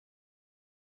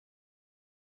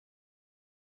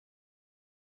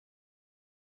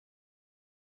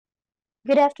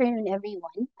Good afternoon,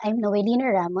 everyone. I'm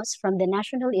Noelina Ramos from the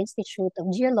National Institute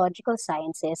of Geological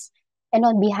Sciences, and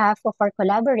on behalf of our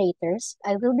collaborators,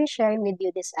 I will be sharing with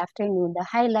you this afternoon the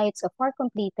highlights of our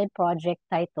completed project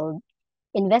titled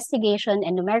Investigation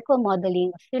and Numerical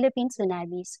Modeling of Philippine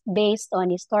Tsunamis based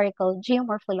on historical,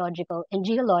 geomorphological, and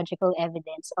geological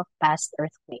evidence of past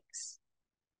earthquakes.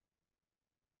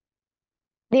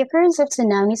 The occurrence of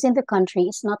tsunamis in the country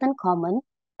is not uncommon,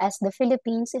 as the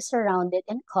Philippines is surrounded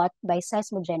and cut by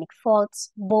seismogenic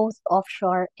faults, both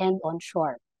offshore and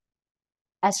onshore.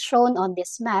 As shown on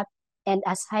this map, and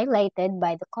as highlighted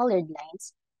by the colored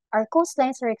lines, our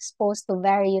coastlines are exposed to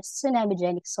various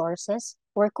tsunamigenic sources,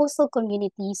 where coastal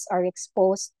communities are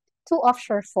exposed to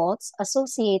offshore faults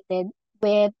associated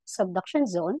with subduction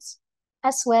zones,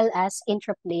 as well as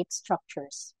intraplate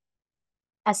structures.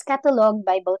 As catalogued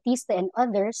by Bautista and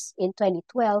others in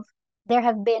 2012, there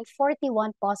have been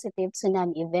 41 positive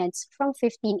tsunami events from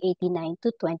 1589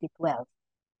 to 2012.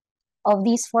 Of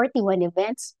these 41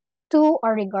 events, two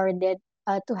are regarded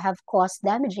to have caused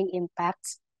damaging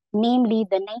impacts, namely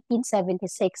the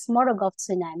 1976 Morogov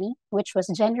tsunami, which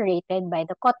was generated by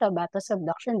the Cotabato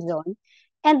subduction zone,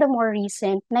 and the more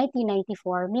recent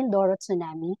 1994 Mindoro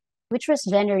tsunami, which was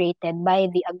generated by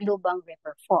the Aglubang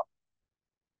River Fault.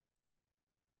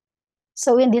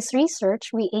 So in this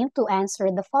research, we aim to answer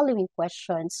the following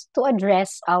questions to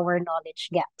address our knowledge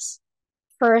gaps.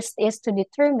 First is to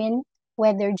determine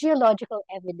whether geological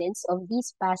evidence of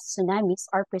these past tsunamis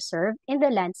are preserved in the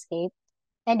landscape,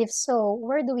 and if so,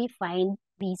 where do we find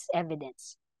these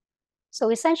evidence?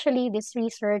 So essentially, this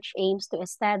research aims to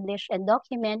establish and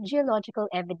document geological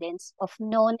evidence of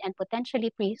known and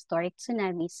potentially prehistoric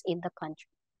tsunamis in the country.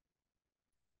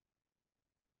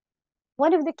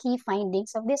 One of the key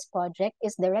findings of this project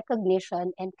is the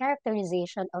recognition and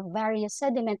characterization of various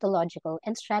sedimentological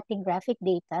and stratigraphic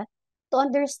data to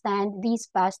understand these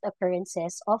past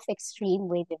occurrences of extreme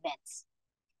wave events.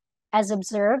 As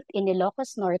observed in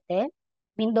Ilocos Norte,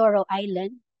 Mindoro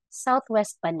Island,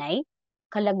 Southwest Panay,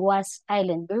 Calaguas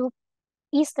Island Group,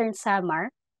 Eastern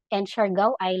Samar, and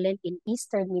Siargao Island in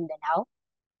Eastern Mindanao,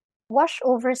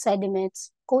 washover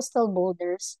sediments, coastal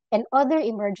boulders, and other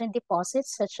emergent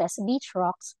deposits such as beach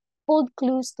rocks hold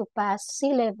clues to past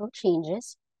sea level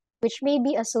changes, which may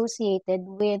be associated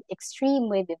with extreme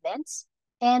wave events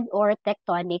and or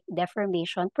tectonic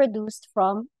deformation produced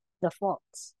from the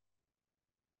faults.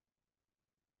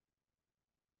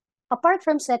 Apart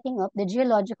from setting up the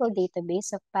geological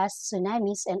database of past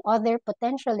tsunamis and other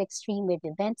potential extreme wave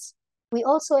events, we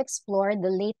also explored the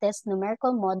latest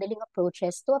numerical modeling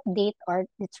approaches to update our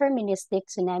deterministic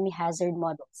tsunami hazard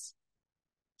models.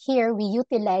 Here, we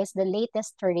utilize the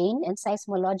latest terrain and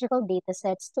seismological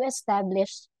datasets to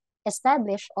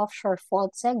establish offshore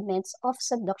fault segments of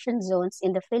subduction zones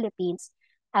in the Philippines,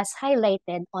 as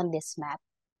highlighted on this map.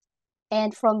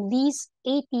 And from these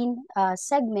 18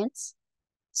 segments,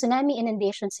 tsunami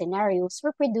inundation scenarios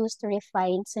were produced to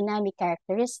refine tsunami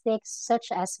characteristics such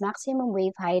as maximum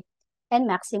wave height and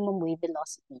maximum wave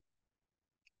velocity.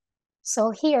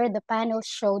 So here, the panels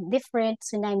show different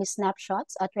tsunami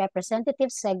snapshots at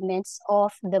representative segments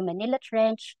of the Manila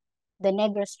Trench, the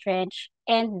Negros Trench,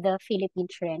 and the Philippine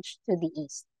Trench to the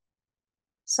east.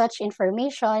 Such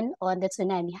information on the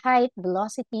tsunami height,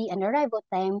 velocity, and arrival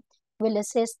time will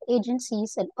assist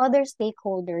agencies and other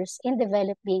stakeholders in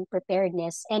developing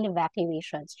preparedness and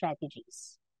evacuation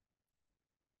strategies.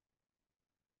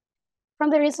 From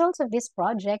the results of this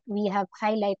project, we have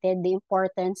highlighted the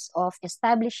importance of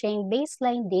establishing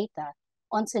baseline data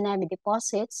on tsunami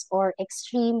deposits or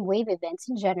extreme wave events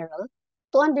in general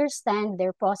to understand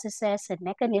their processes and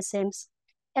mechanisms,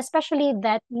 especially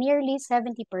that nearly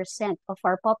 70% of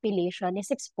our population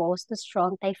is exposed to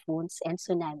strong typhoons and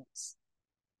tsunamis.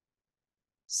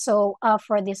 So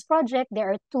for this project,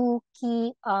 there are two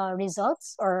key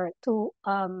results or two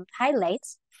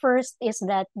highlights. First is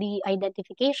that the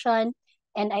identification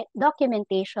and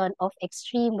documentation of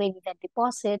extreme wave event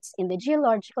deposits in the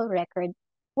geological record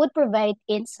would provide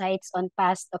insights on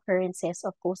past occurrences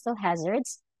of coastal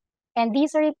hazards, and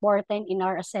these are important in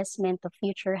our assessment of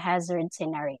future hazard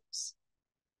scenarios.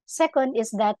 Second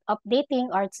is that updating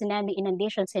our tsunami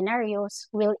inundation scenarios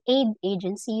will aid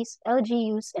agencies,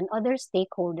 LGUs, and other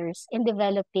stakeholders in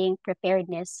developing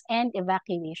preparedness and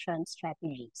evacuation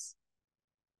strategies.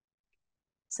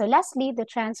 So lastly, the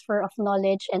transfer of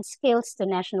knowledge and skills to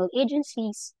national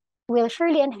agencies will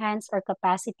surely enhance our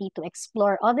capacity to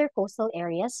explore other coastal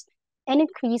areas and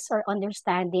increase our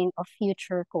understanding of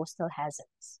future coastal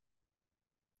hazards.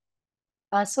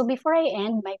 So before I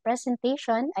end my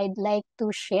presentation, I'd like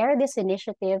to share this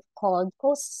initiative called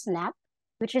Coast Snap,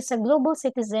 which is a global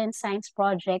citizen science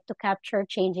project to capture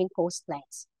changing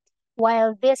coastlines.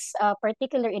 While this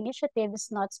particular initiative is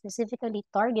not specifically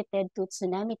targeted to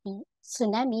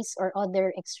tsunamis or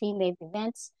other extreme wave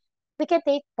events, we can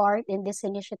take part in this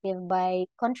initiative by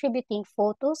contributing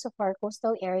photos of our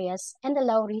coastal areas and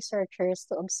allow researchers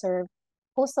to observe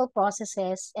coastal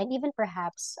processes and even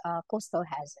perhaps coastal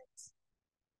hazards.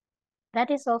 That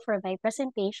is all for my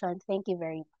presentation. Thank you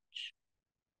very much.